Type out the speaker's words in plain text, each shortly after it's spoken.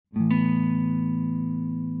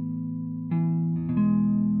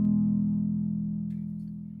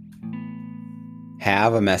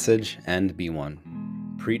Have a message and be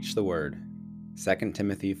one. Preach the word. 2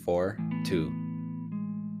 Timothy 4:2.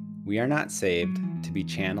 We are not saved to be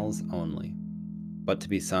channels only, but to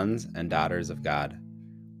be sons and daughters of God.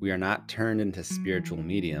 We are not turned into spiritual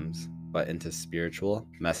mediums, but into spiritual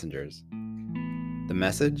messengers. The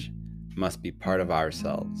message must be part of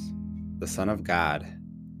ourselves. The Son of God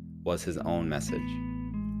was his own message.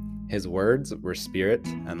 His words were spirit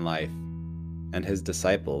and life, and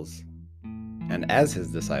as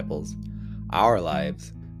his disciples, our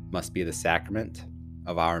lives must be the sacrament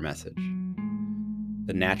of our message.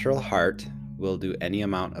 The natural heart will do any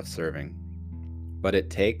amount of serving, but it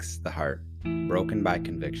takes the heart, broken by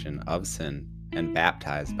conviction of sin and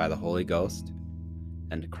baptized by the Holy Ghost,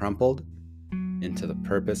 and crumpled into the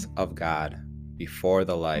purpose of God before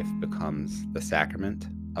the life becomes the sacrament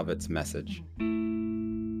of its message.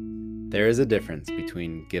 There is a difference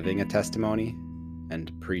between giving a testimony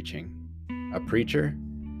and preaching. A preacher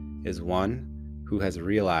is one who has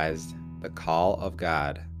realized the call of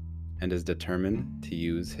God and is determined to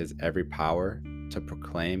use his every power to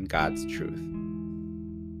proclaim God's truth.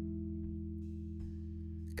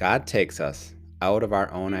 God takes us out of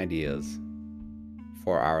our own ideas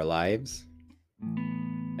for our lives,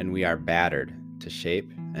 and we are battered to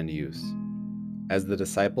shape and use, as the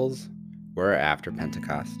disciples were after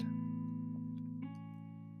Pentecost.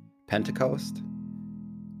 Pentecost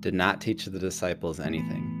did not teach the disciples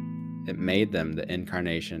anything. It made them the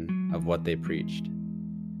incarnation of what they preached.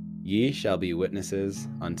 Ye shall be witnesses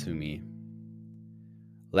unto me.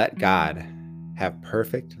 Let God have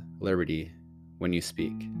perfect liberty when you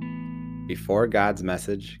speak. Before God's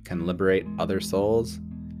message can liberate other souls,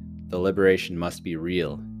 the liberation must be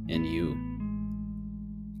real in you.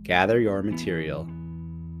 Gather your material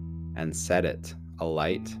and set it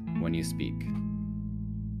alight when you speak.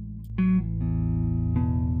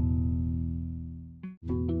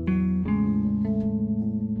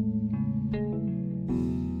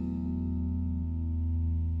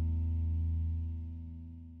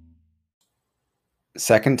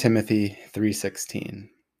 Second Timothy 3:16.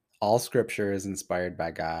 All scripture is inspired by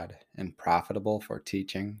God and profitable for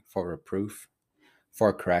teaching, for reproof,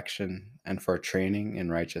 for correction, and for training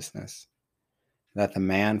in righteousness, that the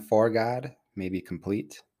man for God may be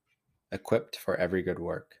complete, equipped for every good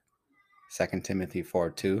work. 2 Timothy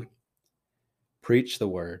 4:2. Preach the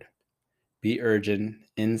word. Be urgent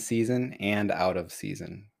in season and out of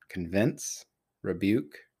season. Convince,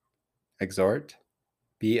 rebuke, exhort,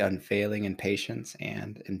 be unfailing in patience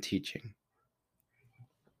and in teaching.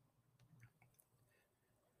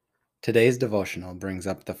 Today's devotional brings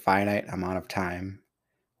up the finite amount of time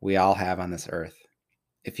we all have on this earth.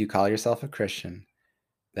 If you call yourself a Christian,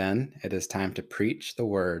 then it is time to preach the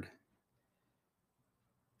word.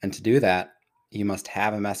 And to do that, you must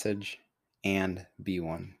have a message and be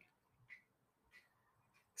one.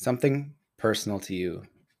 Something personal to you.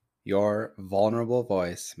 Your vulnerable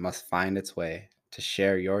voice must find its way to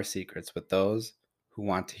share your secrets with those who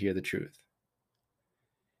want to hear the truth.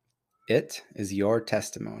 It is your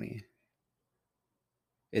testimony.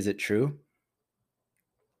 Is it true?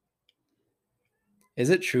 Is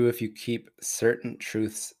it true if you keep certain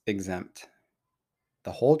truths exempt?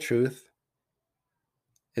 The whole truth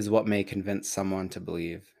is what may convince someone to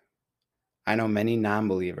believe. I know many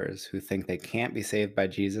non-believers who think they can't be saved by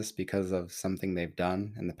Jesus because of something they've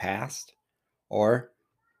done in the past or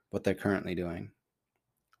what they're currently doing.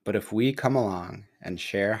 But if we come along and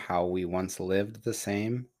share how we once lived the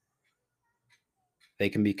same, they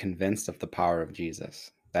can be convinced of the power of Jesus,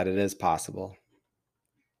 that it is possible.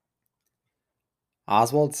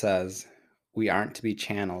 Oswald says we aren't to be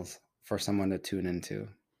channels for someone to tune into.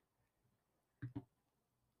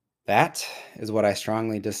 That is what I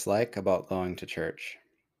strongly dislike about going to church.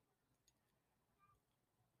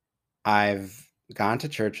 I've gone to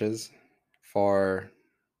churches for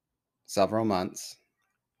several months.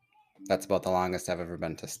 That's about the longest I've ever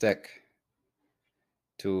been to stick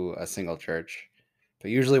to a single church. But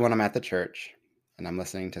usually when I'm at the church and I'm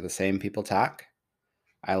listening to the same people talk,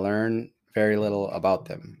 I learn very little about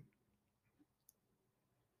them.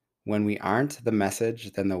 When we aren't the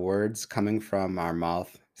message, then the words coming from our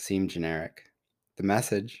mouth seem generic. The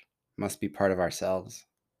message must be part of ourselves.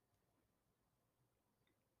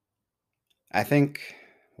 I think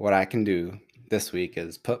what I can do this week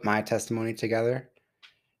is put my testimony together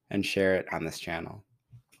and share it on this channel.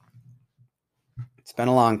 It's been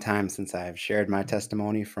a long time since I've shared my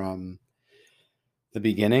testimony from the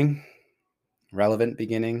beginning, relevant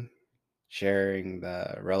beginning, sharing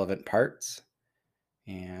the relevant parts,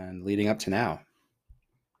 and leading up to now.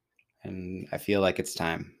 And I feel like it's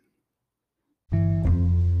time.